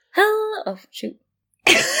Oh, shoot.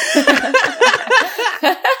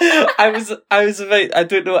 I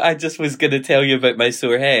don't know, I just was going to tell you about my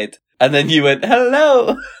sore head. And then you went,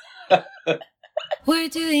 hello. We're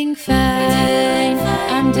doing fine.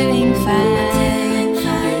 I'm doing fine.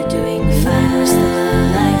 You're doing fine. We're still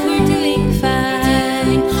alive. We're doing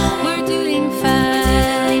fine. We're doing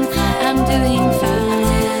fine. I'm doing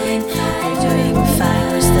fine. You're doing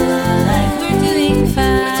fine. We're still alive. We're doing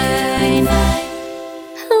fine.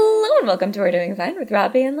 Hello and welcome to We're Doing Fine with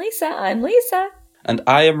Robbie and Lisa. I'm Lisa. And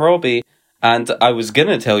I am Robbie. And I was going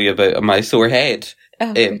to tell you about my sore head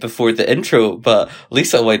before the intro, but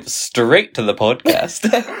Lisa went straight to the podcast.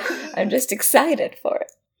 I'm just excited for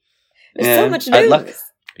it. There's so much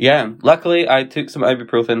news. Luckily I took some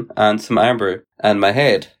ibuprofen and some iron brew, and my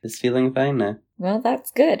head is feeling fine now. Well, that's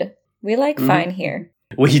good. We like fine here.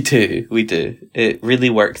 We do. It really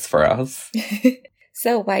works for us.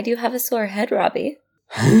 So why do you have a sore head, Robbie?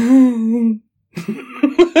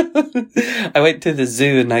 I went to the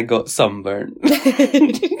zoo and I got sunburned.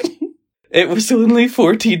 It was only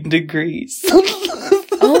 14 degrees.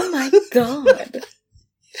 Oh my god.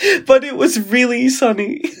 But it was really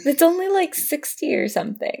sunny. It's only like 60 or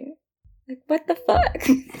something. Like, what the fuck?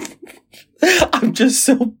 I'm just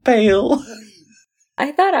so pale.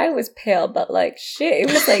 I thought I was pale, but like, shit,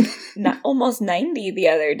 it was like almost 90 the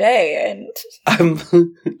other day, and...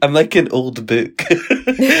 I'm like an old book.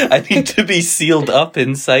 I need to be sealed up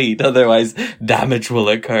inside, otherwise damage will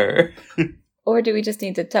occur. Or do we just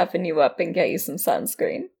need to toughen you up and get you some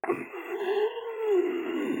sunscreen?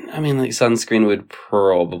 I mean, like, sunscreen would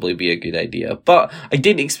probably be a good idea, but I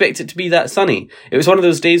didn't expect it to be that sunny. It was one of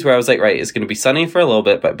those days where I was like, right, it's going to be sunny for a little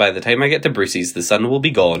bit, but by the time I get to Brucey's, the sun will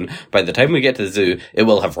be gone. By the time we get to the zoo, it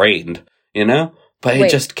will have rained, you know? But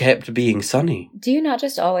it just kept being sunny. Do you not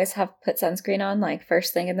just always have put sunscreen on, like,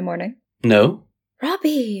 first thing in the morning? No.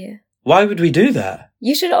 Robbie! Why would we do that?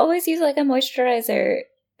 You should always use, like, a moisturizer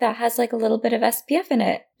that has, like, a little bit of SPF in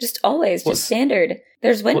it. Just always, just standard.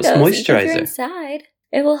 There's windows. What's moisturizer? If you're inside,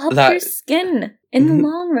 it will help your skin in the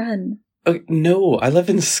long run. No, I live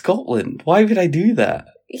in Scotland. Why would I do that?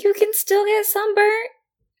 You can still get sunburnt,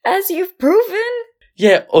 as you've proven.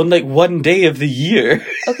 Yeah, on, like, one day of the year.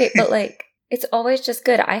 Okay, but, like... It's always just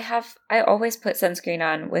good. I always put sunscreen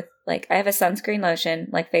on with, like, I have a sunscreen lotion,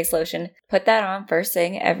 like face lotion. Put that on first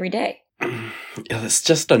thing every day. It's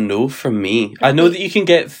just a no from me. I know that you can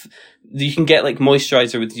get like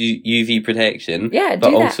moisturizer with UV protection. Yeah,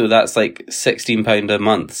 but also that's like £16 a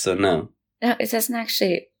month, so no. No, it doesn't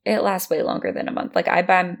actually. It lasts way longer than a month. Like, I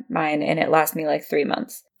buy mine and it lasts me like 3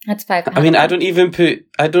 months. That's £5. I mean, I don't even put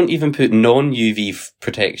non UV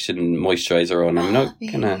protection moisturizer on. I'm not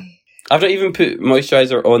gonna. I don't even put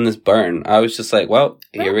moisturizer on this burn. I was just like, well,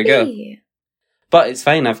 here we go. But it's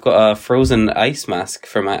fine. I've got a frozen ice mask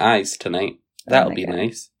for my eyes tonight. That'll be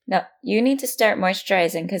nice. No, you need to start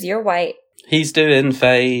moisturizing because you're white. He's doing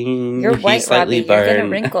fine. You're white, Robbie. You're going to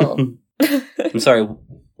wrinkle. I'm sorry.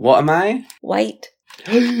 What am I? White.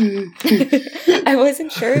 I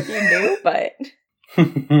wasn't sure if you knew, but...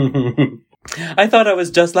 I thought I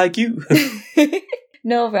was just like you.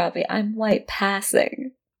 No, Robbie. I'm white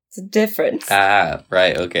passing. It's a difference. Ah,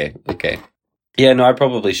 right. Okay. Yeah, no, I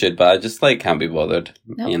probably should, but I just, like, can't be bothered,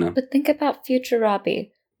 you know. But think about future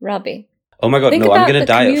Robbie. Oh my god, no, I'm going to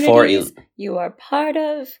die at 40. You are part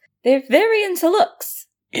of. They're very into looks.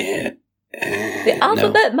 Yeah. The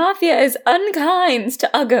alphabet mafia is unkind to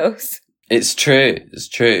uggos. It's true.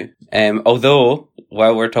 Although,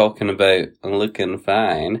 while we're talking about looking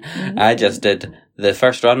fine, I just did the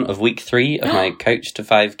first run of week 3 of my Couch to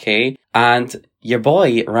 5K, and your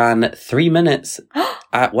boy ran 3 minutes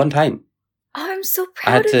at one time. Oh, I'm so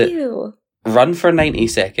proud of you. Run for 90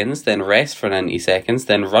 seconds, then rest for 90 seconds,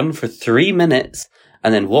 then run for 3 minutes,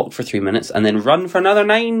 and then walk for 3 minutes, and then run for another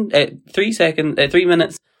 3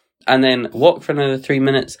 minutes, and then walk for another 3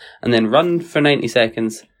 minutes, and then run for 90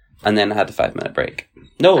 seconds, and then I had a 5-minute break.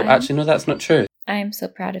 No, actually, no, that's not true. I am so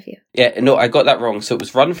proud of you. Yeah, no, I got that wrong. So it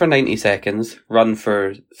was run for 90 seconds, run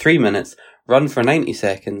for 3 minutes, run for 90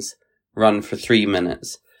 seconds, run for 3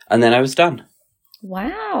 minutes, and then I was done.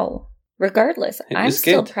 Wow. Regardless, I'm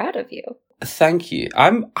still proud of you. Thank you.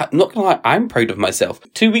 I'm not gonna lie, I'm proud of myself.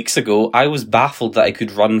 2 weeks ago, I was baffled that I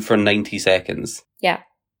could run for 90 seconds. Yeah.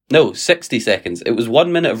 No, 60 seconds. It was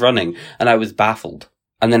 1 minute of running, and I was baffled.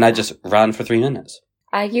 And then I just ran for 3 minutes.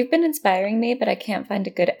 You've been inspiring me, but I can't find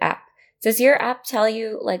a good app. Does your app tell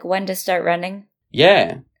you, like, when to start running?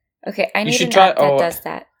 Yeah. Okay, I need an app that does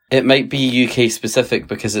that. It might be UK specific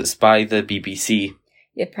because it's by the BBC.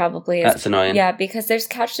 It probably is. That's annoying. Yeah, because there's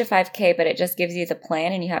Couch to 5K, but it just gives you the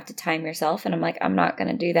plan and you have to time yourself. And I'm like, I'm not going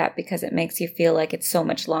to do that because it makes you feel like it's so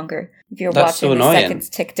much longer if you're That's so watching the annoying. seconds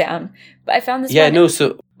tick down. But I found this Yeah, one. no,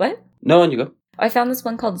 so... What? No, on you go. I found this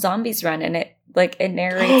one called Zombies Run, and it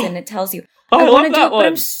narrates and it tells you, Oh, I wanna love that but one.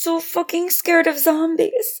 I'm so fucking scared of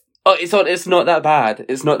zombies. Oh, it's not that bad.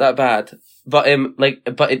 It's not that bad. But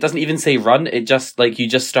but it doesn't even say run. It just you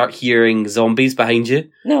just start hearing zombies behind you,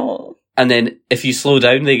 No. and then if you slow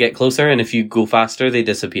down, they get closer, and if you go faster, they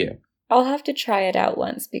disappear. I'll have to try it out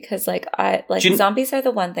once because zombies are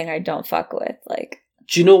the one thing I don't fuck with.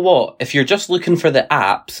 Do you know what? If you're just looking for the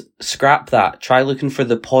apps, scrap that. Try looking for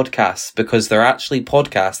the podcasts, because they're actually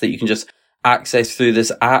podcasts that you can just access through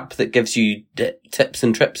this app that gives you tips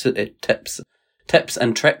and tricks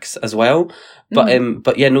as well.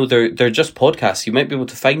 But yeah, no, they're just podcasts. You might be able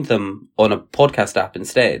to find them on a podcast app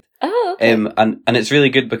instead. Oh, okay. And it's really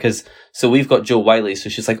good because, so we've got Jo Wiley, so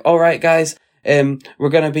she's like, all right, guys, we're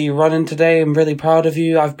going to be running today. I'm really proud of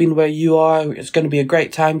you. I've been where you are. It's going to be a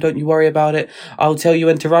great time. Don't you worry about it. I'll tell you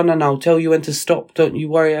when to run and I'll tell you when to stop. Don't you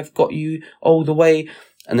worry. I've got you all the way.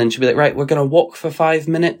 And then she'll be like, right, we're going to walk for 5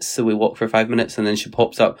 minutes. So we walk for 5 minutes and then she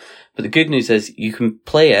pops up. But the good news is you can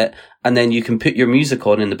play it and then you can put your music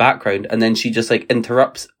on in the background and then she just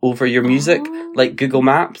interrupts over your music, like Google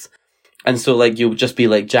Maps. And so you'll just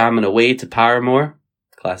be jamming away to Paramore.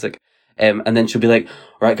 Classic. And then she'll be like,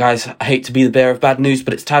 right, guys, I hate to be the bearer of bad news,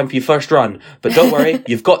 but it's time for your first run. But don't worry,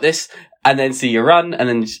 you've got this. And then so you run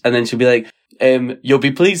and then she'll be like, you'll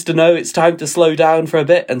be pleased to know it's time to slow down for a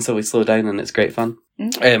bit. And so we slow down and it's great fun.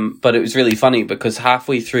 Okay. But it was really funny because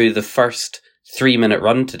halfway through the first 3-minute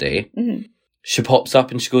run today, she pops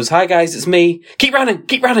up and she goes, hi guys, it's me. Keep running.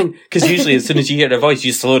 Because usually as soon as you hear their voice,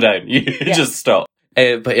 you slow down. You just stop.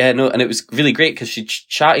 But yeah, no, and it was really great because she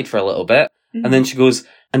chatted for a little bit and then she goes,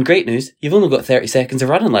 and great news, you've only got 30 seconds of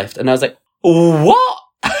running left. And I was like, what?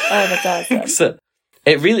 Oh, that's awesome. So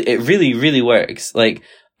it really works.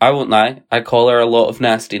 I won't lie, I call her a lot of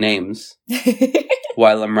nasty names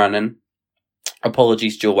while I'm running.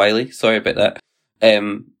 Apologies, Jo Wiley. Sorry about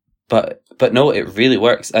that. But no, it really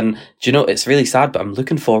works. And do you know, it's really sad, but I'm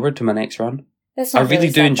looking forward to my next run. That's not I really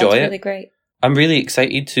do sad. enjoy That's it. really great. I'm really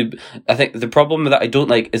excited to. I think the problem that I don't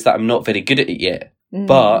like is that I'm not very good at it yet.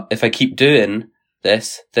 But if I keep doing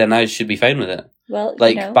this, then I should be fine with it. Well,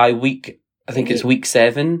 by week, I think it's week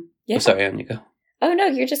 7. Yeah. Oh, sorry, on you go. Oh no,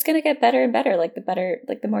 you're just gonna get better and better.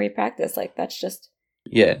 The more you practice, that's just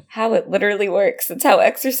how it literally works. It's how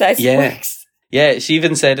exercise works. Yeah, she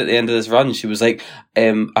even said at the end of this run, she was like,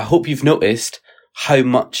 I hope you've noticed how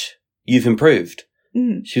much you've improved.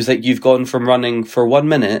 She was like, you've gone from running for 1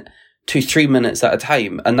 minute to 3 minutes at a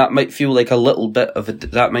time. And that might feel like a little bit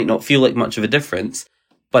that might not feel like much of a difference,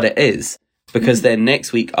 but it is. Because then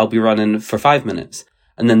next week I'll be running for 5 minutes.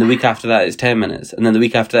 And then the week after that is 10 minutes. And then the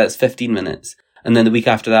week after that is 15 minutes. And then the week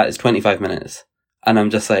after that is 25 minutes. And I'm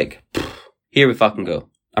just like, here we fucking go.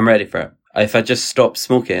 I'm ready for it. If I just stopped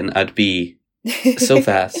smoking, I'd be so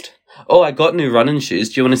fast. Oh, I got new running shoes.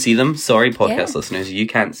 Do you want to see them? Sorry, podcast listeners, you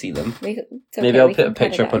can't see them. Maybe I'll put a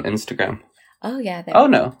picture up on Instagram. Oh, yeah. Oh,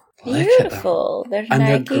 no. Beautiful. They're and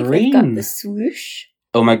Nike. They're green. They've got the swoosh.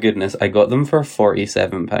 Oh my goodness, I got them for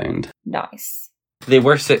 £47. Nice. They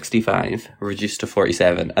were 65, reduced to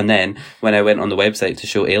 47. And then when I went on the website to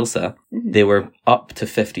show Ailsa, they were up to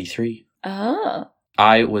 53. Oh.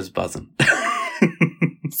 I was buzzing.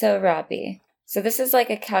 So, Robbie, this is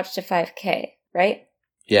like a Couch to 5K, right?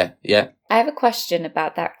 Yeah. I have a question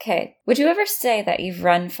about that K. Would you ever say that you've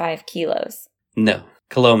run 5 kilos? No.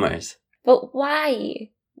 Kilometers. But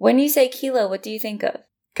why? When you say kilo, what do you think of?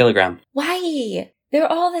 Kilogram. Why? They're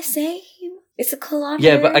all the same. It's a kilometer.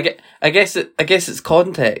 Yeah, but I guess it's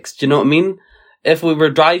context. Do you know what I mean? If we were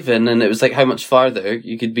driving and it was how much farther,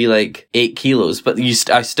 you could be 8 kilos. But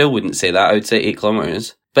I still wouldn't say that. I would say 8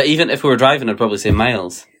 kilometers. But even if we were driving, I'd probably say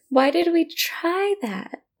miles. Why did we try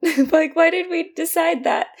that? Why did we decide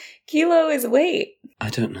that kilo is weight? I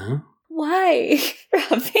don't know. Why,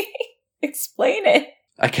 Robbie? Explain it.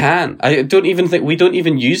 I can't. I don't even think we don't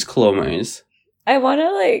even use kilometers. I want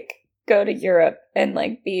to go to Europe and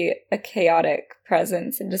be a chaotic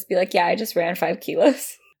presence and just be yeah, I just ran 5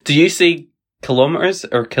 kilos. Do you say kilometers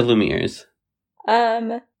or kilometers?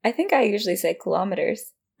 I think I usually say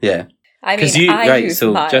kilometers. Yeah. I mean, I use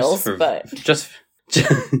miles,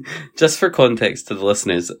 just for context to the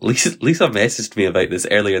listeners, Lisa messaged me about this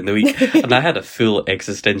earlier in the week, and I had a full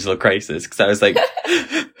existential crisis because I was like,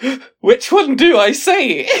 which one do I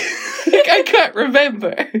say? I can't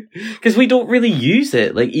remember. Because we don't really use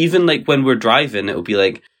it. Even when we're driving, it'll be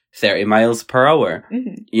 30 miles per hour,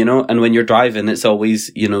 you know, and when you're driving, it's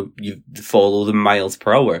always, you know, you follow the miles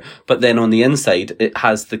per hour. But then on the inside, it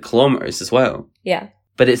has the kilometers as well. Yeah.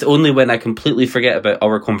 But it's only when I completely forget about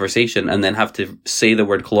our conversation and then have to say the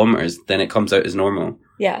word kilometers, then it comes out as normal.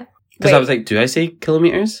 Yeah. Because I was like, do I say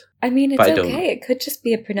kilometers? I mean, it's But I okay. don't. It could just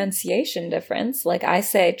be a pronunciation difference. Like I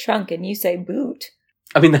say trunk and you say boot.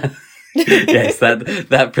 I mean, yes,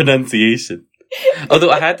 that pronunciation.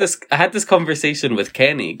 Although I had this conversation with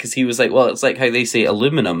Kenny because he was like, well, it's like how they say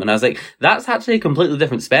aluminum. And I was like, that's actually a completely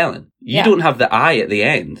different spelling. You Yeah. don't have the I at the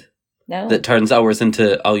end No. that turns ours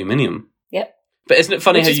into aluminium. Yep. But isn't it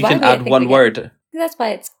funny Which how is you why can I add think one we get- word? That's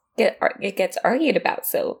why it gets argued about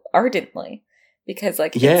so ardently. Because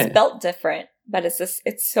like Yeah. it's spelt different, but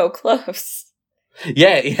it's so close.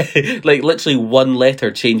 Yeah, like literally one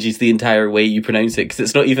letter changes the entire way you pronounce it because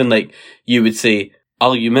it's not even like you would say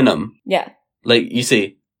aluminum. Yeah. Like you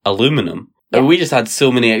say aluminum. Yeah. And we just had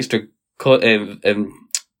so many extra, what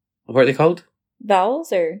are they called?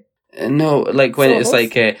 Vowels or No, like when Syllables?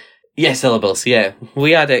 it's like, syllables, yeah.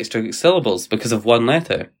 We add extra syllables because of one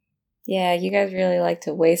letter. yeah, you guys really like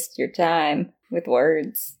to waste your time with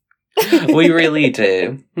words. We really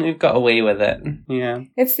do. We've got away with it. Yeah.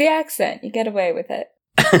 It's the accent. You get away with it.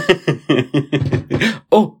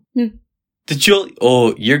 Oh, Hmm. did you?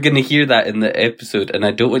 Oh, you're gonna hear that in the episode, and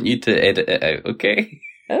I don't want you to edit it out. Okay.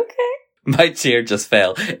 Okay. My chair just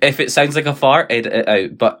fell. If it sounds like a fart, edit it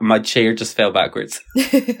out. But my chair just fell backwards.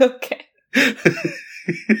 Okay.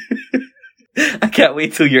 I can't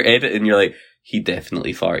wait till you're editing. You're like, he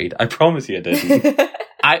definitely farted. I promise you I didn't.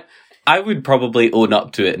 I would probably own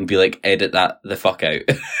up to it and be like, edit that the fuck out.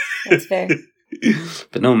 That's fair.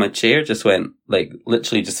 But no, my chair just went, like,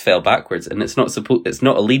 literally just fell backwards, and it's not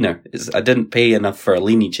a leaner. I didn't pay enough for a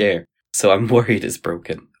leany chair. So I'm worried it's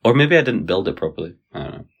broken. Or maybe I didn't build it properly. I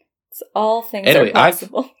don't know. It's all things Anyway, are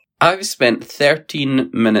possible. I've spent 13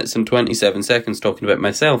 minutes and 27 seconds talking about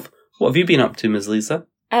myself. What have you been up to, Ms. Lisa?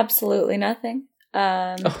 Absolutely nothing.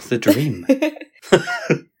 Oh, the dream.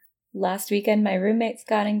 Last weekend, my roommates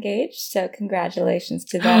got engaged, so congratulations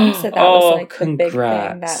to them. So that was like the big thing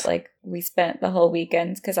congrats. that like we spent the whole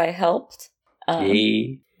weekend because I helped.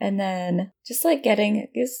 Yay. And then just like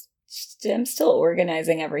I'm still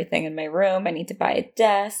organizing everything in my room. I need to buy a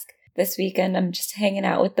desk. This weekend, I'm just hanging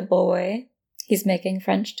out with the boy. He's making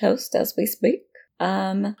French toast as we speak.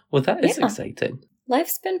 Well, that is Yeah. exciting.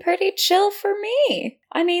 Life's been pretty chill for me.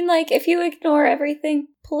 I mean, like, if you ignore everything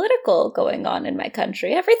political going on in my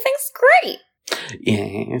country, everything's great.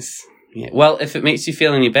 Yes. Yeah. Well, if it makes you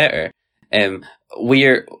feel any better, we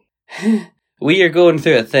are going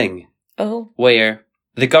through a thing Oh, where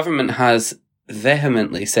the government has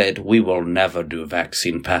vehemently said we will never do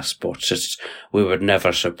vaccine passports. We would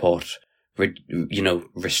never support,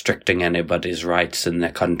 restricting anybody's rights in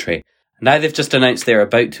their country. Now they've just announced they're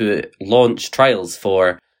about to launch trials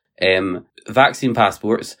for vaccine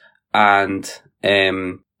passports and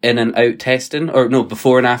in and out testing, or no,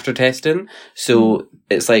 before and after testing. So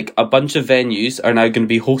it's like a bunch of venues are now going to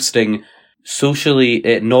be hosting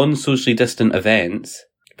non-socially distant events,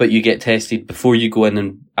 but you get tested before you go in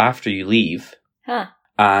and after you leave. huh.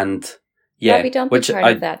 And yeah, Bobby, don't be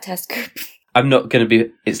part of that test group. I'm not going to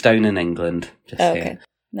be. It's down in England. Just saying. Okay.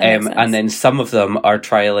 That makes sense. And then some of them are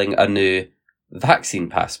trialing a new vaccine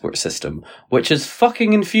passport system, which is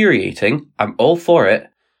fucking infuriating. I'm all for it,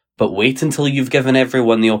 but wait until you've given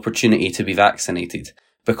everyone the opportunity to be vaccinated.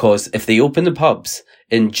 Because if they open the pubs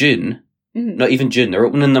in June, not even June, they're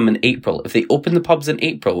opening them in April. If they open the pubs in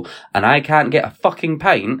April and I can't get a fucking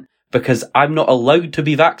pint because I'm not allowed to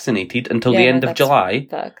be vaccinated until the end of that's July,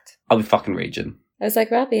 fucked. I'll be fucking raging. I was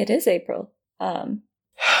like, Robbie, it is April.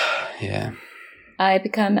 Yeah. I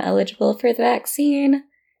become eligible for the vaccine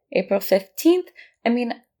April 15th. I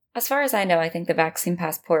mean, as far as I know, I think the vaccine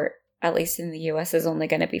passport, at least in the US, is only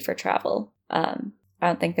going to be for travel. I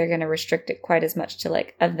don't think they're going to restrict it quite as much to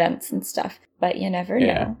like events and stuff, but you never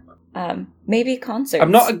know. Maybe concerts. I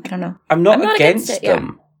don't know. I'm not against it,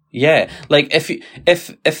 them. Yeah. Like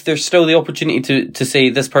if there's still the opportunity to say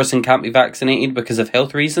this person can't be vaccinated because of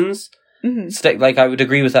health reasons, I would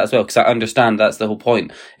agree with that as well, because I understand that's the whole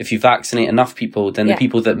point. If you vaccinate enough people, then the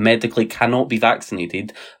people that medically cannot be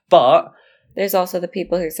vaccinated, but there's also the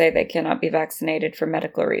people who say they cannot be vaccinated for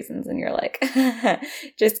medical reasons, and you're like,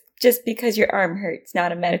 just because your arm hurts,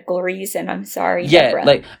 not a medical reason. I'm sorry. Yeah, Deborah.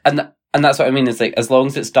 like, and that's what I mean. Is like, as long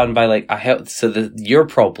as it's done by like a health, so your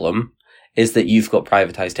problem is that you've got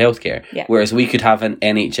privatized healthcare. Yeah. Whereas we could have an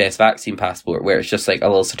NHS vaccine passport where it's just like a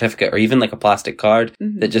little certificate or even like a plastic card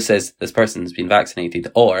that just says this person's been vaccinated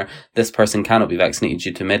or this person cannot be vaccinated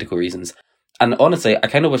due to medical reasons. And honestly, I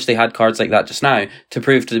kind of wish they had cards like that just now to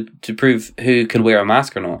prove who can wear a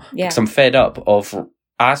mask or not. Yeah. Because I'm fed up of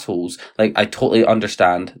assholes. Like, I totally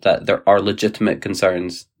understand that there are legitimate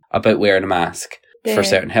concerns about wearing a mask for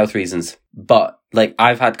certain health reasons. But, like,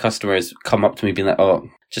 I've had customers come up to me being like, oh,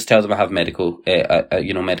 just tell them I have medical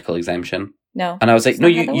exemption. No. And I was like, no,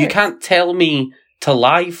 you works. can't tell me to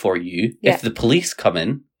lie for you if the police come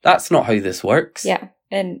in. That's not how this works. Yeah.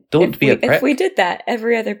 And Don't be a prick. If we did that,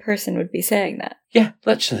 every other person would be saying that. Yeah,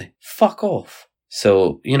 literally. Fuck off.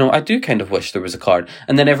 So, I do kind of wish there was a card.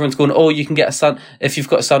 And then everyone's going, oh, you can get if you've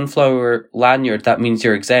got a sunflower lanyard, that means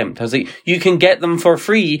you're exempt. I was like, you can get them for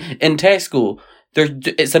free in Tesco.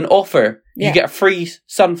 It's an offer. Yeah. You get a free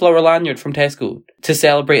sunflower lanyard from Tesco to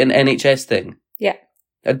celebrate an NHS thing. Yeah.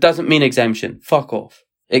 It doesn't mean exemption. Fuck off.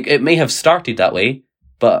 It may have started that way,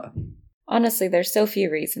 but... Honestly, there's so few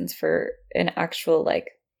reasons for an actual,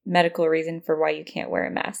 medical reason for why you can't wear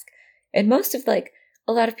a mask. And most of, a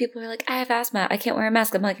lot of people are like, I have asthma, I can't wear a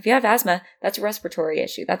mask. I'm like, if you have asthma, that's a respiratory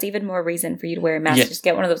issue. That's even more reason for you to wear a mask. Yeah. Just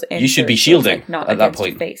get one of those inserts. You should be shielding not at that against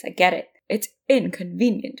point. Your face. I get it. It's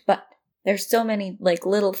inconvenient, but there's so many,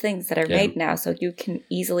 little things that are made now so you can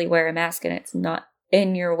easily wear a mask and it's not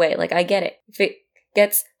in your way. I get it. If it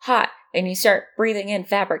gets hot and you start breathing in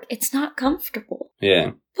fabric, it's not comfortable.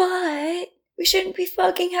 Yeah. But we shouldn't be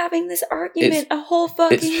fucking having this argument a whole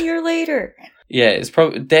fucking year later. Yeah, it's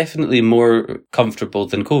probably definitely more comfortable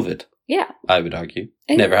than COVID. Yeah. I would argue.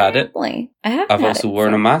 Never had it. I've also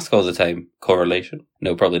worn a mask all the time. Correlation.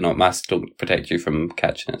 No, probably not. Masks don't protect you from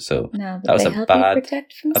catching it. So no, that was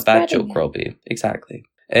a bad joke, Robbie. Exactly.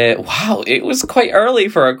 Wow, it was quite early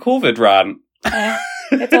for a COVID rant.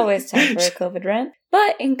 It's always time for a COVID rant.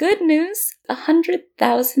 But in good news, 100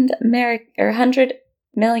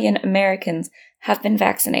 million Americans have been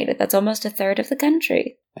vaccinated. That's almost a third of the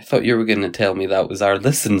country. I thought you were going to tell me that was our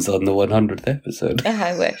listens on the 100th episode.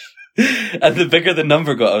 I wish. And the bigger the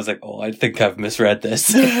number got, I was like, oh, I think I've misread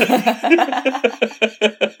this. Yeah.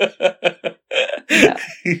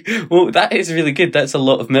 Well, that is really good. That's a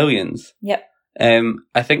lot of millions. Yep.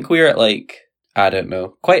 I think we're at I don't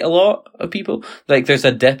know, quite a lot of people. There's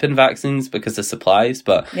a dip in vaccines because of supplies,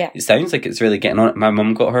 but it sounds like it's really getting on it. My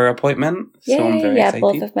mum got her appointment, so I'm very excited.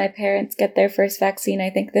 Both of my parents get their first vaccine, I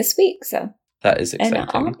think, this week, so. That is exciting. And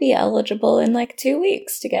I'll be eligible in 2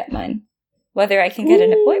 weeks to get mine. Whether I can get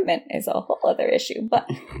an appointment is a whole other issue, but...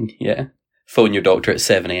 Yeah. Phone your doctor at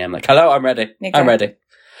 7 a.m. Hello, I'm ready. Exactly. I'm ready.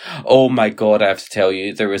 Oh my God, I have to tell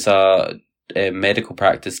you, there was a medical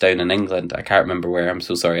practice down in England. I can't remember where. I'm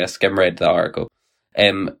so sorry. I skim-read the article.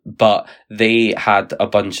 But they had a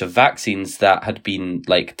bunch of vaccines that had been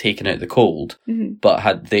taken out the cold, but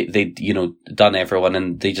had they done everyone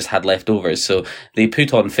and they just had leftovers. So they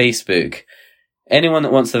put on Facebook, anyone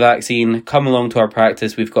that wants the vaccine, come along to our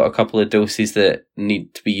practice. We've got a couple of doses that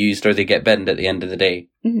need to be used or they get binned at the end of the day.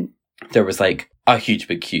 Mm-hmm. There was a huge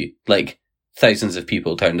big queue, thousands of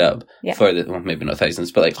people turned up for the, well, maybe not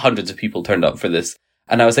thousands, but hundreds of people turned up for this.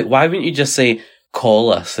 And I was like, why wouldn't you just say,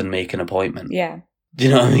 call us and make an appointment? Yeah. Do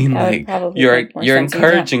you know what I mean? You're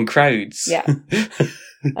encouraging crowds. Yeah.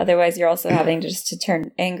 Otherwise, you're also having to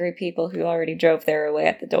turn angry people who already drove there away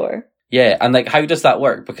at the door. Yeah, and how does that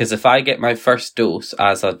work? Because if I get my first dose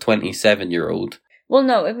as a 27-year-old... Well,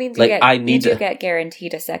 no, it means you get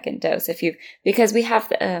guaranteed a second dose because we have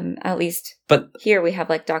at least here we have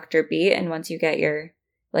Dr. B, and once you get your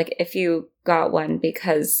if you got one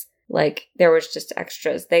because there was just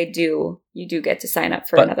extras, you do get to sign up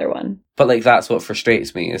for another one. But that's what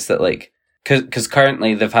frustrates me is that because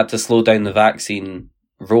currently they've had to slow down the vaccine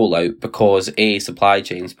rollout because supply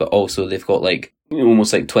chains, but also they've got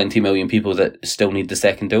almost 20 million people that still need the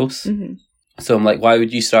second dose. Mm-hmm. So I'm why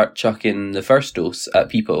would you start chucking the first dose at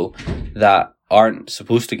people that aren't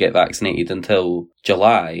supposed to get vaccinated until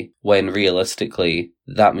July, when realistically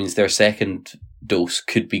that means their second dose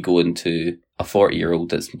could be going to a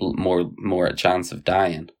 40-year-old that's more at chance of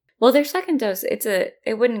dying. Well, their second dose,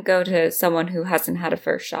 it wouldn't go to someone who hasn't had a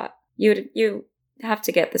first shot. You have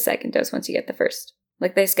to get the second dose once you get the first.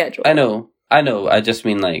 They schedule. I know. I just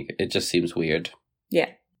mean it just seems weird. Yeah.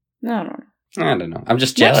 No. I don't know. I'm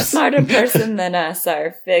just jealous. Much smarter person than us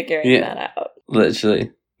are figuring that out.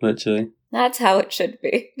 Literally. That's how it should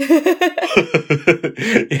be. Yeah,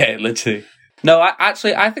 literally. No, I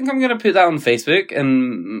think I'm going to put that on Facebook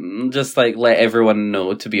and just let everyone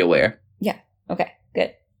know to be aware. Yeah. Okay.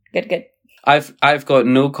 Good. I've got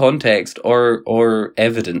no context or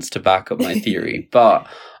evidence to back up my theory, but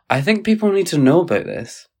I think people need to know about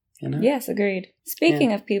this. Yes, agreed.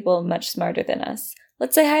 Speaking of people much smarter than us,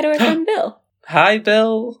 let's say hi to our friend Bill. Hi,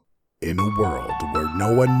 Bill. In a world where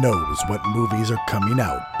no one knows what movies are coming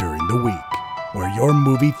out during the week, where your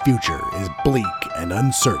movie future is bleak and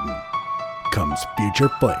uncertain, comes Future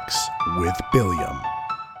Flicks with Billiam.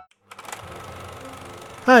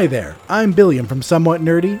 Hi there, I'm Billiam from Somewhat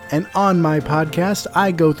Nerdy, and on my podcast,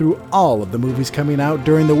 I go through all of the movies coming out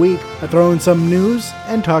during the week. I throw in some news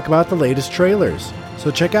and talk about the latest trailers. So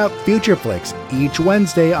check out Future Flicks each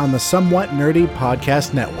Wednesday on the Somewhat Nerdy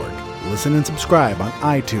Podcast Network. Listen and subscribe on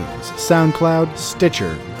iTunes, SoundCloud,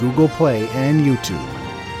 Stitcher, Google Play, and YouTube.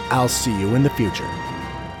 I'll see you in the future.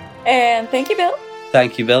 And thank you, Bill.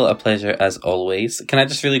 Thank you, Bill. A pleasure as always. Can I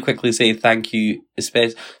just really quickly say thank you,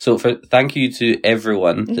 thank you to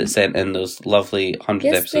everyone that sent in those lovely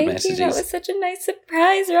 100 episode messages. That was such a nice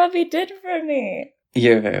surprise Robbie did for me.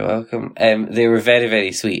 You're very welcome. They were very,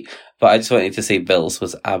 very sweet. But I just wanted to say Bill's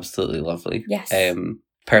was absolutely lovely. Yes.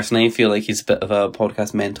 Personally, I feel like he's a bit of a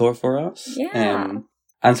podcast mentor for us. Yeah.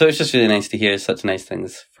 And so it's just really nice to hear such nice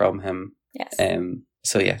things from him. Yes.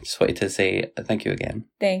 So yeah, just wanted to say thank you again.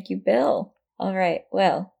 Thank you, Bill. All right.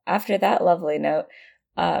 Well, after that lovely note,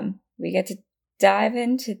 we get to dive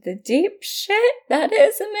into the deep shit that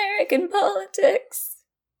is American politics.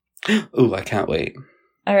 Ooh, I can't wait.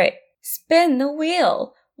 All right. Spin the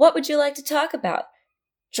wheel. What would you like to talk about?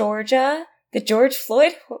 Georgia, the George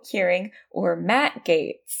Floyd hearing, or Matt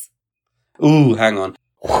Gaetz? Ooh, hang on.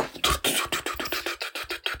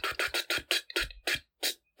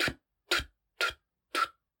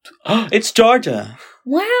 It's Georgia.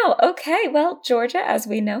 Wow, okay. Well, Georgia, as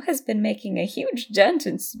we know, has been making a huge dent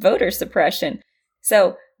in voter suppression.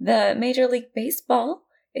 So the Major League Baseball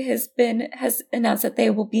has announced that they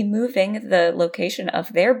will be moving the location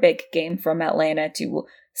of their big game from Atlanta to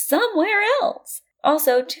somewhere else.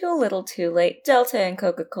 Also, too little too late, Delta and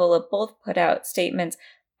Coca-Cola both put out statements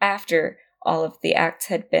after all of the acts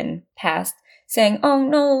had been passed saying, oh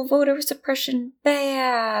no, voter suppression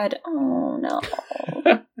bad. Oh no.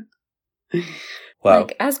 Wow.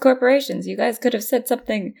 Like, as corporations, you guys could have said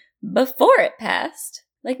something before it passed.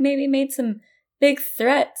 Like, maybe made some big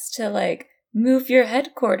threats to, like, move your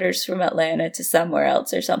headquarters from Atlanta to somewhere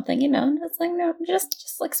else or something, you know? It's like, no,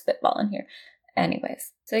 just like spitballing here.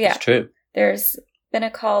 Anyways, so yeah. It's true. There's been a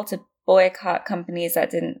call to boycott companies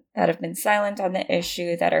that have been silent on the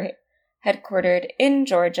issue that are headquartered in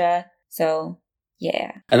Georgia. So,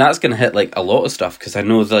 yeah. And that's going to hit, like, a lot of stuff, because I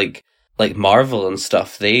know, like Marvel and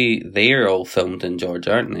stuff, they're all filmed in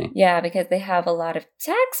Georgia, aren't they? Yeah, because they have a lot of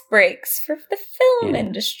tax breaks for the film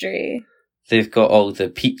industry. They've got all the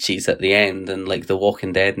peaches at the end and like The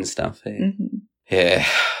Walking Dead and stuff. Eh? Mm-hmm. Yeah.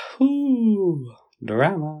 Ooh,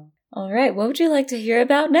 drama. All right, what would you like to hear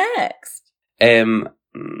about next?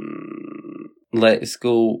 Let's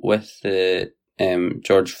go with the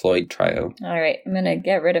George Floyd trial. All right, I'm gonna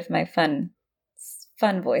get rid of my fun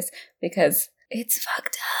voice because it's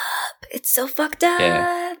fucked up. It's so fucked up.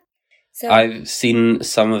 Yeah. So I've seen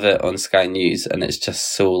some of it on Sky News, and it's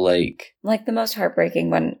just so like the most heartbreaking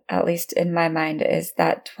one, at least in my mind, is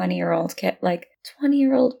that 20-year-old kid,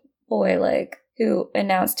 20-year-old boy, like, who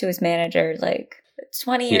announced to his manager, like,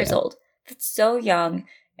 20 years old. That's so young,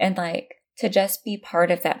 and like to just be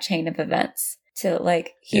part of that chain of events. To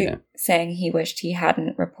like saying he wished he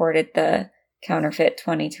hadn't reported the counterfeit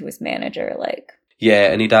 20 to his manager, like.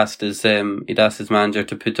 Yeah, and he'd asked his manager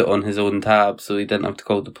to put it on his own tab so he didn't have to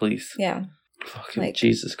call the police. Yeah. Fucking like,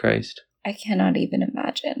 Jesus Christ. I cannot even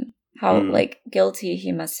imagine how guilty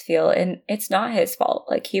he must feel, and it's not his fault.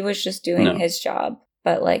 Like, he was just doing his job,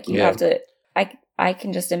 but like you have to. I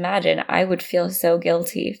can just imagine I would feel so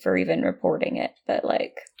guilty for even reporting it, but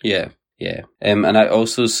like. Yeah. And I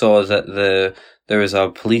also saw that there was a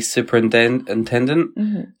police superintendent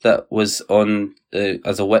that was on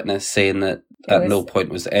as a witness saying that at no point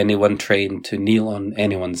was anyone trained to kneel on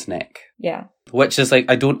anyone's neck. Yeah. Which is like,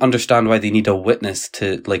 I don't understand why they need a witness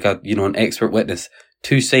to, like, an expert witness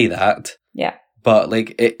to say that. Yeah. But,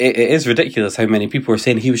 like, it is ridiculous how many people are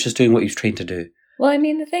saying he was just doing what he was trained to do. Well, I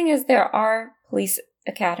mean, the thing is, there are police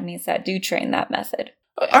academies that do train that method.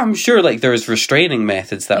 I'm sure, like, there's restraining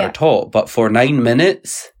methods that are taught, but for 9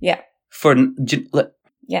 minutes? Yeah.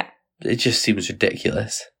 Yeah. It just seems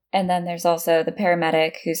ridiculous. And then there's also the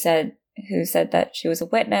paramedic who said that she was a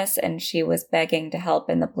witness and she was begging to help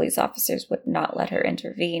and the police officers would not let her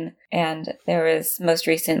intervene. And there was most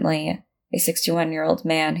recently a 61-year-old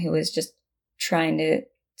man who was just trying to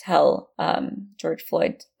tell George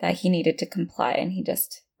Floyd that he needed to comply, and he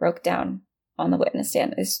just broke down on the witness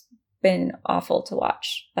stand. It's been awful to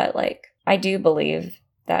watch, but like, I do believe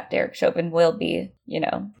that Derek Chauvin will be,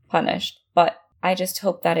 punished, but I just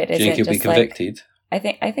hope that it isn't. Do you think he'll be convicted? I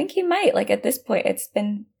think he might. Like, at this point,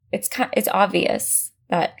 it's obvious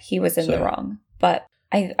that he was in the wrong, but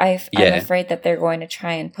I'm Yeah. afraid that they're going to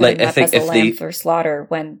try and put Like, him I up think as a if lamb they- for slaughter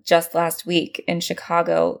when just last week in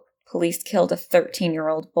Chicago, police killed a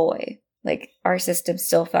 13-year-old boy. Like, our system's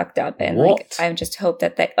still fucked up. And, like, What? I just hope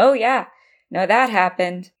that oh, yeah, no, that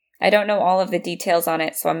happened. I don't know all of the details on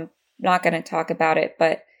it, so I'm not going to talk about it.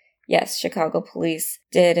 But, yes, Chicago police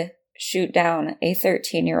did shoot down a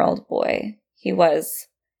 13-year-old boy. He was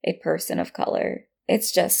a person of color.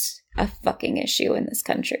 It's just a fucking issue in this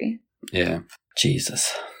country. Yeah.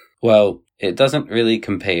 Jesus. Well, it doesn't really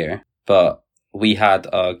compare, but we had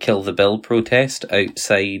a Kill the Bill protest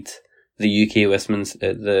outside the UK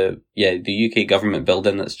Westminster, the UK government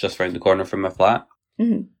building that's just round the corner from my flat.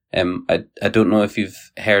 Mm-hmm. I don't know if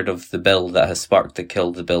you've heard of the bill that has sparked the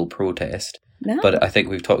Kill the Bill protest, No? but I think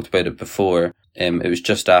we've talked about it before. It was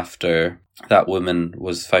just after that woman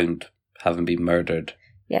was found having been murdered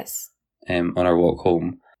Yes. on her walk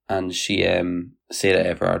home, and she, Sarah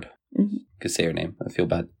Everard, Mhm. could say her name, I feel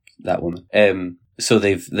bad, that woman. So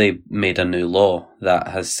they made a new law that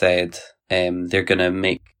has said they're going to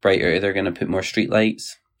make brighter, they're going to put more street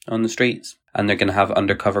lights on the streets, and they're going to have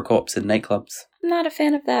undercover cops in nightclubs. I'm not a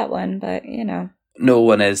fan of that one, but, you know. No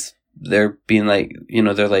one is. They're being like,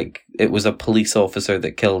 they're like, it was a police officer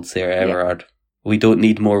that killed Sarah Yeah. Everard. We don't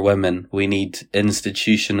need more women. We need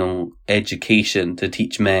institutional education to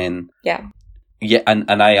teach men. Yeah. Yeah,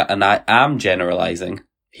 and I am generalizing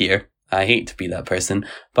here. I hate to be that person,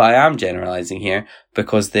 but I am generalizing here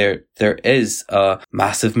because there is a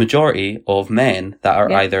massive majority of men that are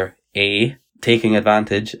Yeah. either A, taking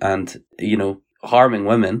advantage and, harming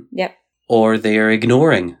women, Yep. or they are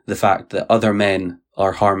ignoring the fact that other men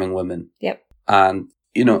are harming women. Yep. And,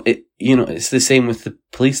 it's the same with the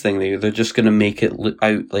police thing. They're just going to make it look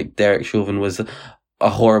out like Derek Chauvin was a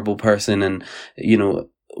horrible person and,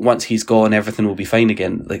 once he's gone, everything will be fine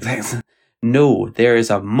again. Like, no, there is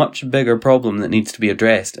a much bigger problem that needs to be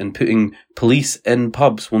addressed, and putting police in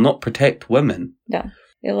pubs will not protect women. No.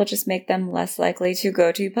 It will just make them less likely to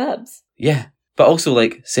go to pubs. Yeah. But also,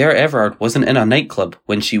 like, Sarah Everard wasn't in a nightclub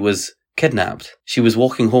when she was kidnapped. She was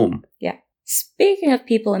walking home. Yeah. Speaking of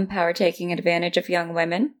people in power taking advantage of young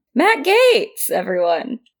women, Matt Gaetz,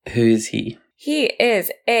 everyone. Who is he? He is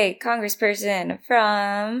a congressperson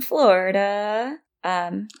from Florida.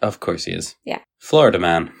 Of course he is. Yeah. Florida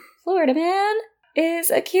man. Florida man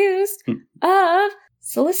is accused of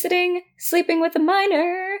soliciting, sleeping with a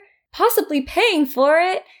minor, possibly paying for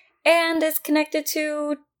it, and is connected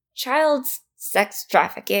to child sex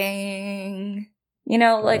trafficking.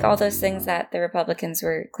 Like all those things that the Republicans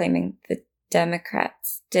were claiming the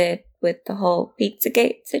Democrats did with the whole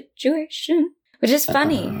Pizzagate situation. Which is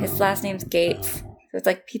funny. His last name's Gates. So it's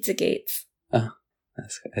like Pizza Gates. Oh,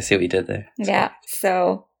 I see what you did there. Yeah.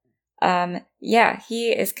 So,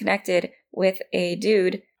 he is connected with a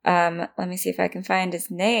dude. Let me see if I can find his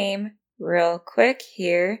name real quick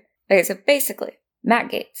here. Okay, so basically, Matt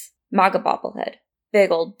Gaetz, MAGA bobblehead,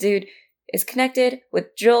 big old dude, is connected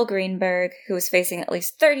with Joel Greenberg, who is facing at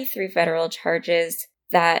least 33 federal charges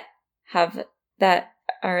that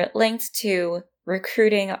are linked to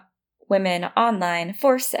recruiting women online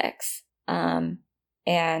for sex.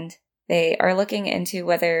 And they are looking into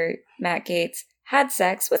whether Matt Gaetz had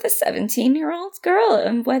sex with a 17-year-old girl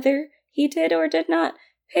and whether he did or did not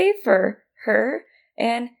pay for her.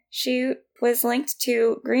 And she was linked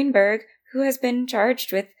to Greenberg, who has been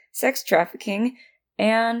charged with sex trafficking.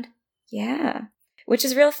 And yeah, which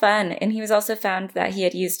is real fun. And he was also found that he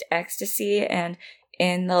had used ecstasy. And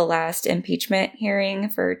in the last impeachment hearing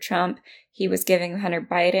for Trump, he was giving Hunter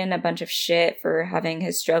Biden a bunch of shit for having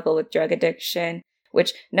his struggle with drug addiction,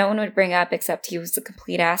 which no one would bring up except he was a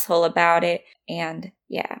complete asshole about it. And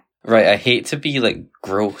yeah. Right, I hate to be like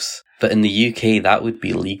gross, but in the UK that would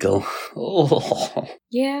be legal. Oh.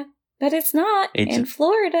 Yeah, but it's not in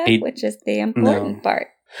Florida, which is the important part.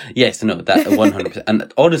 Yes, no, that 100%.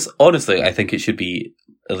 And honestly, I think it should be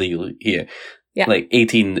illegal here. Yeah. Like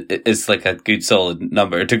 18 is like a good solid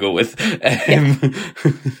number to go with.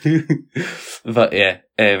 But yeah.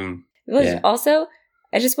 Also,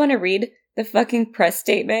 I just want to read the fucking press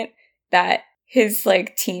statement that his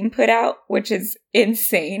team put out, which is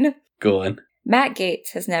insane. Go on. Matt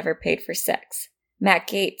Gaetz has never paid for sex. Matt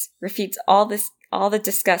Gaetz refutes all the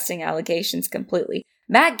disgusting allegations completely.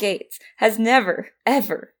 Matt Gaetz has never,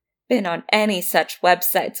 ever been on any such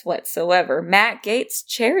websites whatsoever. Matt Gaetz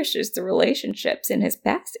cherishes the relationships in his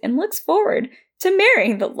past and looks forward to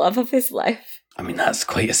marrying the love of his life. I mean, that's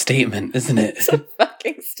quite a statement, isn't it? It's a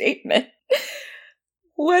fucking statement.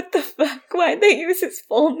 What the fuck? Why'd they use his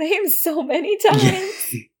full name so many times?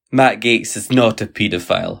 Yeah. Matt Gaetz is not a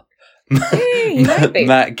paedophile. Hey, he might be.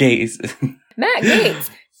 Matt Gaetz. Matt Gaetz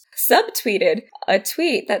subtweeted a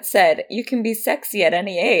tweet that said, "You can be sexy at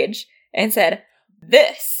any age," and said,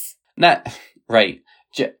 "This." Nah, right.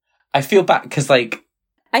 I feel bad because, like,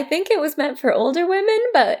 I think it was meant for older women,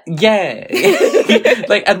 but yeah,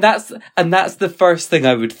 like, and that's the first thing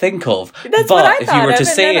I would think of. that's but what I if thought you were of, to and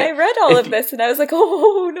say then it, I read all if of this, and I was like,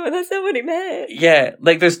 "Oh no, that's not what he meant." yeah,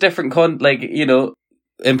 like there's different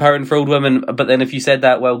empowering for old women, but then if you said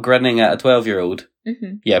that while grinning at a 12-year-old,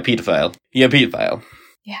 yeah, paedophile. Yeah, paedophile.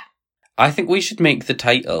 Yeah. I think we should make the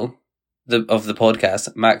title of the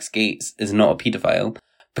podcast, Max Gates is not a paedophile,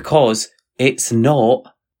 because it's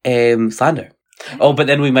not slander. Oh, but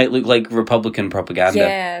then we might look like Republican propaganda.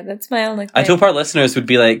 Yeah, that's my only thing. I hope our listeners would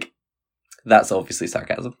be like, that's obviously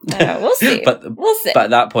sarcasm. We'll see. but we'll see. But at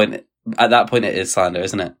that point it is slander,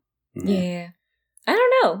 isn't it? Yeah. I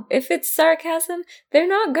don't know. If it's sarcasm, they're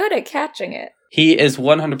not good at catching it. He is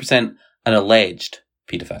 100% an alleged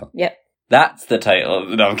paedophile. Yep. That's the title.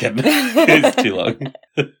 No, I'm kidding. It's too long.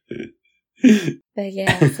 But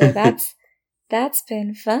yeah, so that's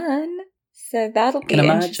been fun. So that'll be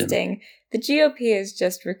interesting. The GOP is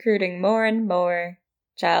just recruiting more and more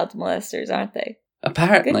child molesters, aren't they?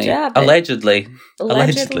 Apparently. Good job. Allegedly.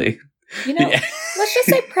 You know, Yeah. let's just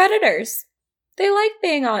say predators. They like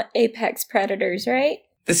being on apex predators, right?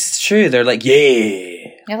 This is true. They're like,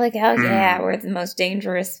 yeah. They're like, oh yeah, we're the most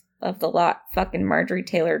dangerous of the lot. Fucking Marjorie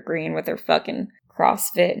Taylor Greene with her fucking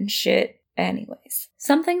CrossFit and shit. Anyways,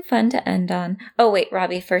 something fun to end on. Oh wait,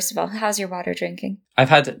 Robbie, first of all, how's your water drinking? I've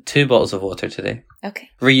had 2 bottles of water today. Okay.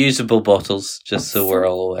 Reusable bottles, just so we're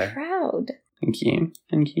all aware. Proud. Thank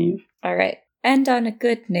you. All right. And on a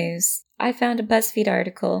good news, I found a BuzzFeed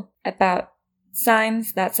article about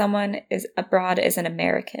signs that someone is abroad is an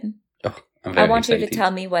American. Oh, I'm very I want excited. you to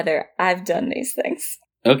tell me whether I've done these things.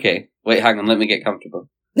 Okay. Wait, hang on. Let me get comfortable.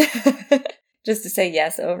 Just to say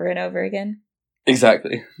yes over and over again.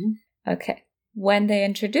 Exactly. Okay. When they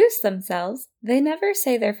introduce themselves, they never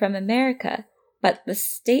say they're from America, but the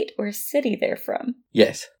state or city they're from.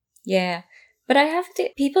 Yes. Yeah. But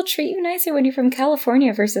people treat you nicer when you're from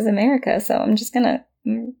California versus America, so I'm just gonna,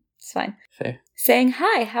 it's fine. Fair. Saying,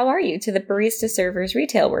 "Hi, how are you?" to the barista, servers,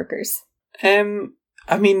 retail workers.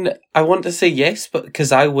 I mean, I want to say yes, but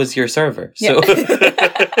because I was your server, so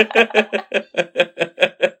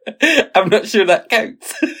I'm not sure that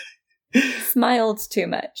counts. Smiled too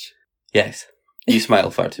much. Yes, you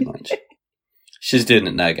smile far too much. She's doing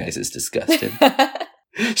it now, guys. It's disgusting.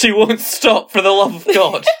 She won't stop for the love of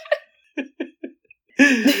God.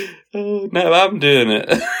 Oh, no, I'm doing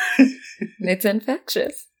it. It's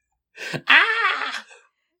infectious. Ah!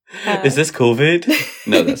 Is this COVID?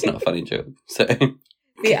 No, that's not a funny joke. So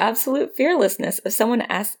the absolute fearlessness of someone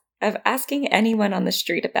asking anyone on the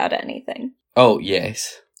street about anything. Oh,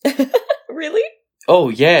 yes. Really? Oh,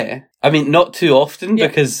 yeah. I mean, not too often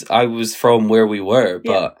because I was from where we were,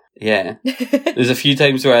 but yeah. There's a few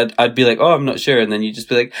times where I'd be like, oh, I'm not sure. And then you'd just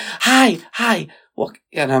be like, hi, what?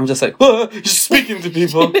 And I'm just like, oh, you're speaking to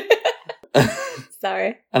people.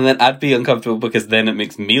 Sorry. And then I'd be uncomfortable because then it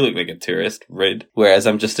makes me look like a tourist, rude. Whereas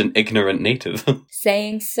I'm just an ignorant native.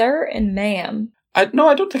 Saying sir and ma'am. No,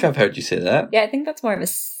 I don't think I've heard you say that. Yeah, I think that's more of a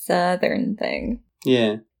southern thing.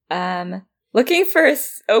 Yeah. Looking for an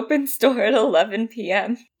open store at 11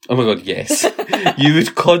 p.m. Oh my god, yes. You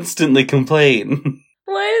would constantly complain.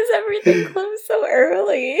 Why does everything close so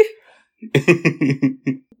early?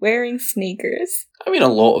 Wearing sneakers. I mean, a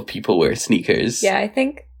lot of people wear sneakers. Yeah, I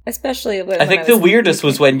think, especially when I think the weirdest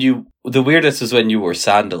was when you wore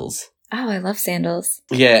sandals. Oh, I love sandals.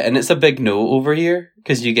 Yeah, and it's a big no over here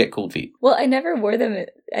because you get cold feet. Well, I never wore them.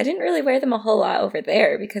 I didn't really wear them a whole lot over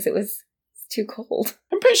there because it was too cold.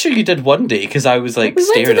 I'm pretty sure you did one day because I was like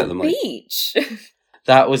staring at them. We went to the beach.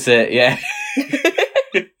 That was it. Yeah.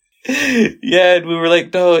 Yeah, and we were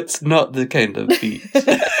like, no, it's not the kind of beach.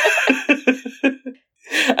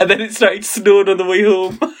 And then it started snowing on the way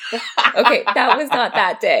home. Okay, that was not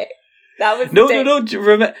that day. That was no.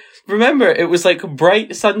 Remember, it was like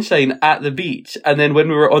bright sunshine at the beach, and then when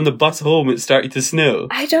we were on the bus home, it started to snow.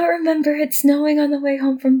 I don't remember it snowing on the way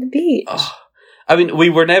home from the beach. Oh. I mean, we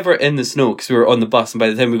were never in the snow because we were on the bus, and by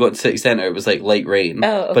the time we got to city centre, it was like light rain.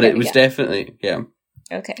 Oh, okay, but it was definitely,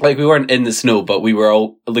 Okay. Like, we weren't in the snow, but we were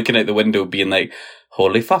all looking out the window being like,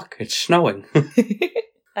 holy fuck, it's snowing.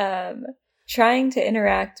 Trying to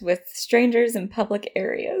interact with strangers in public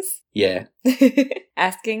areas. Yeah.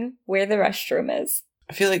 Asking where the restroom is.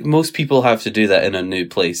 I feel like most people have to do that in a new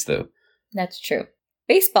place, though. That's true.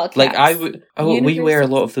 Baseball caps. Like, I would... Oh, we wear a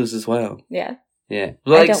lot of those as well. Yeah. Yeah.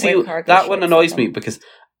 Like, see, that one annoys me because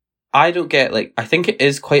I don't get, like... I think it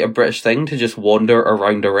is quite a British thing to just wander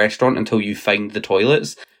around a restaurant until you find the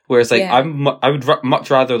toilets. Whereas, like, Yeah. I would much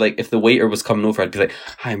rather, like, if the waiter was coming over, I'd be like,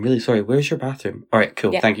 "Hi, I'm really sorry. Where's your bathroom? All right,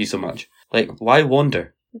 cool. Yeah. Thank you so much." Like, why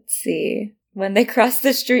wander? Let's see. When they cross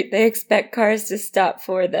the street, they expect cars to stop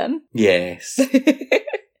for them. Yes.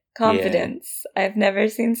 Confidence. I've never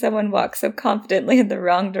seen someone walk so confidently in the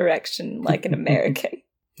wrong direction like an American.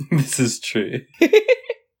 This is true.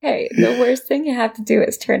 Hey, the worst thing you have to do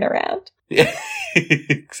is turn around. Yeah,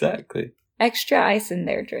 exactly. Extra ice in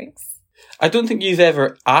their drinks. I don't think you've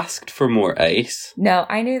ever asked for more ice. No,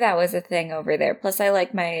 I knew that was a thing over there. Plus, I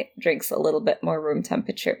like my drinks a little bit more room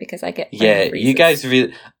temperature because I get Yeah, freezes. you guys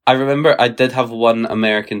really... I remember I did have one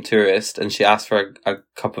American tourist and she asked for a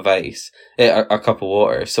cup of ice, a cup of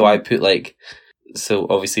water. So I put like... So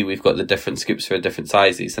obviously we've got the different scoops for different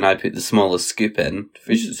sizes and I put the smallest scoop in,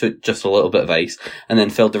 so just a little bit of ice, and then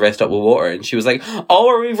filled the rest up with water. And she was like, "Oh,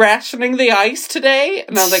 are we rationing the ice today?"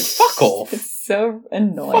 And I was like, "Fuck off." It's so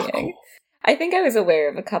annoying. Fuck off. I think I was aware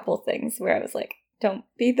of a couple things where I was like, don't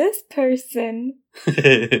be this person.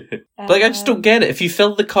 Like, I just don't get it. If you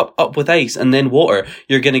fill the cup up with ice and then water,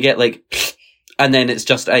 you're going to get like, and then it's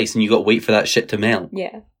just ice and you got to wait for that shit to melt.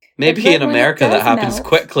 Yeah. Maybe But in when it America that does happens melt,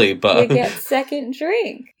 quickly, You but get second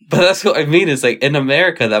drink. but that's what I mean is like in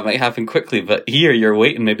America that might happen quickly, but here you're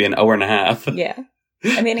waiting maybe an hour and a half. Yeah.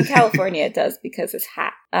 I mean, in California it does because it's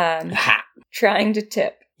hot. Ha. Trying to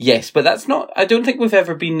tip. Yes, but that's not, I don't think we've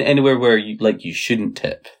ever been anywhere where you shouldn't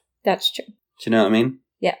tip. That's true. Do you know what I mean?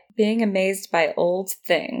 Yeah. Being amazed by old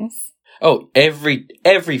things. Oh, every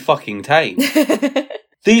fucking time.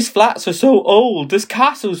 These flats are so old. This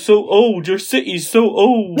castle's so old. Your city's so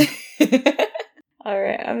old.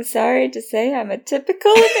 Alright, I'm sorry to say I'm a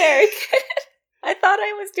typical American. I thought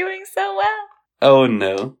I was doing so well. Oh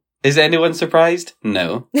no. Is anyone surprised?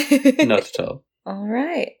 No. Not at all.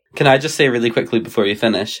 Alright. Can I just say really quickly before you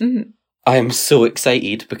finish? Mhm. I am so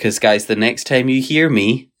excited because, guys, the next time you hear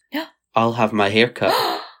me, I'll have my hair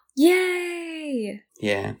cut. Yay!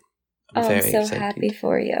 Yeah. I'm very so excited. happy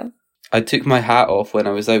for you. I took my hat off when I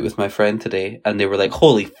was out with my friend today, and they were like,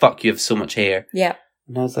 "Holy fuck, you have so much hair." Yeah,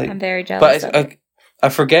 And I was like, I'm very jealous but of it. I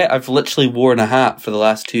forget I've literally worn a hat for the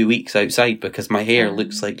last 2 weeks outside because my hair Oh.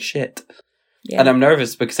 looks like shit. Yeah. And I'm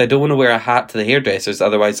nervous because I don't want to wear a hat to the hairdressers,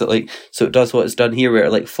 otherwise so it does what it's done here where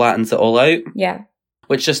it like flattens it all out. Yeah.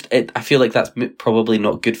 Which I feel like that's probably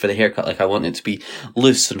not good for the haircut. Like I want it to be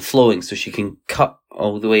loose and flowing so she can cut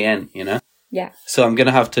all the way in, you know? Yeah. So I'm going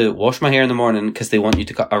to have to wash my hair in the morning because they want you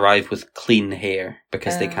to arrive with clean hair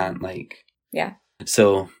because they can't Yeah.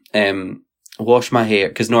 So, wash my hair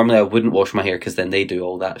because normally I wouldn't wash my hair because then they do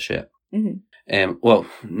all that shit. Mm-hmm. Well,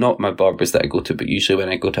 not my barbers that I go to, but usually when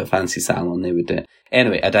I go to a fancy salon, they would do it.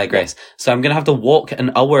 Anyway, I digress. So I'm going to have to walk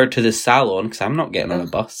an hour to the salon because I'm not getting on a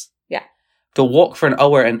bus. Yeah. To walk for an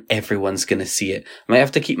hour and everyone's going to see it. I might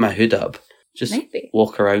have to keep my hood up. Just Maybe.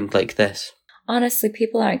 walk around like this. Honestly,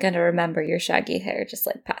 people aren't going to remember your shaggy hair just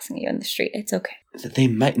like passing you in the street. It's okay. They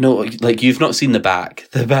might know, like, you've not seen the back.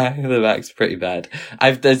 The back's pretty bad.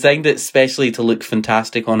 I've designed it specially to look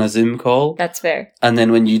fantastic on a Zoom call. That's fair. And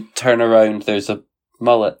then when you turn around, there's a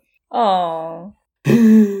mullet. Oh,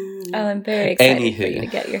 I'm very excited for Anywho. you to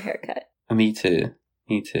get your hair cut. Me too.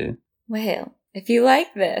 Me too. Well, if you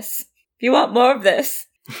like this, if you want more of this,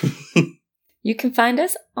 you can find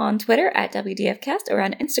us on Twitter at WDFcast or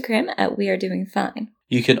on Instagram at We Are Doing Fine.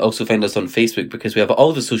 You can also find us on Facebook because we have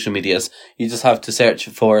all the social medias. You just have to search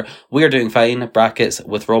for We're Doing Fine, brackets,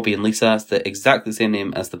 with Robbie and Lisa. It's the exactly same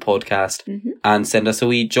name as the podcast. Mm-hmm. And send us a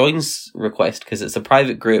wee joins request because it's a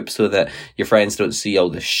private group so that your friends don't see all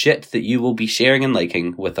the shit that you will be sharing and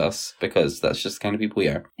liking with us because that's just the kind of people we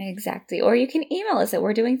are. Exactly. Or you can email us at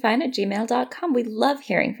we'redoingfine@gmail.com. We love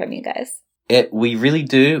hearing from you guys. We really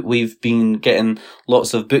do. We've been getting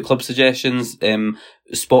lots of book club suggestions,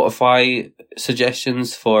 Spotify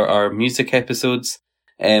suggestions for our music episodes,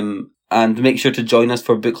 and make sure to join us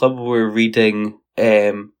for book club. We're reading,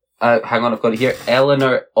 hang on, I've got it here.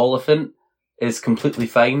 Eleanor Oliphant is Completely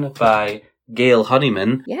Fine by Gail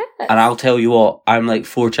Honeyman. Yeah. And I'll tell you what, I'm like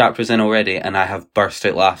 4 chapters in already and I have burst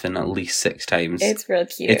out laughing at least 6 times. It's real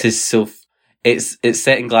cute. It is so... It's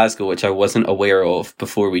set in Glasgow, which I wasn't aware of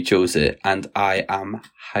before we chose it, and I am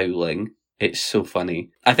howling. It's so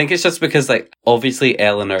funny. I think it's just because, like, obviously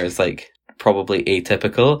Eleanor is, like, probably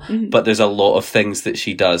atypical, Mhm. but there's a lot of things that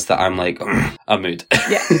she does that I'm like, a mood.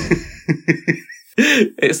 Yeah.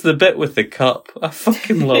 It's the bit with the cup. I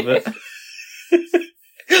fucking love it.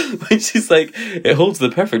 When she's like, it holds the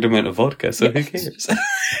perfect amount of vodka, so who cares?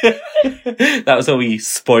 That was a wee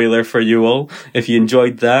spoiler for you all. If you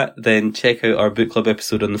enjoyed that, then check out our book club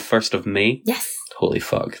episode on the 1st of May. Yes. Holy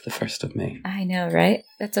fuck, the 1st of May. I know, right?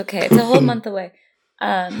 That's okay. It's a whole month away.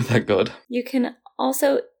 Thank God. You can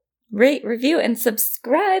also rate, review, and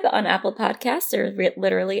subscribe on Apple Podcasts or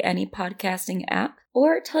literally any podcasting app.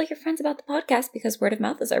 Or tell your friends about the podcast because word of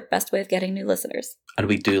mouth is our best way of getting new listeners. And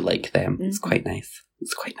we do like them. It's Mhm. quite nice.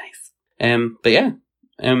 It's quite nice. But yeah,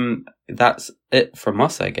 that's it from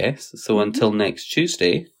us, I guess. So until next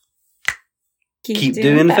Tuesday, keep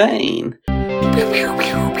doing fine.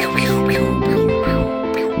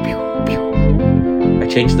 I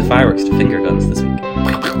changed the fireworks to finger guns this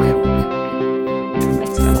week.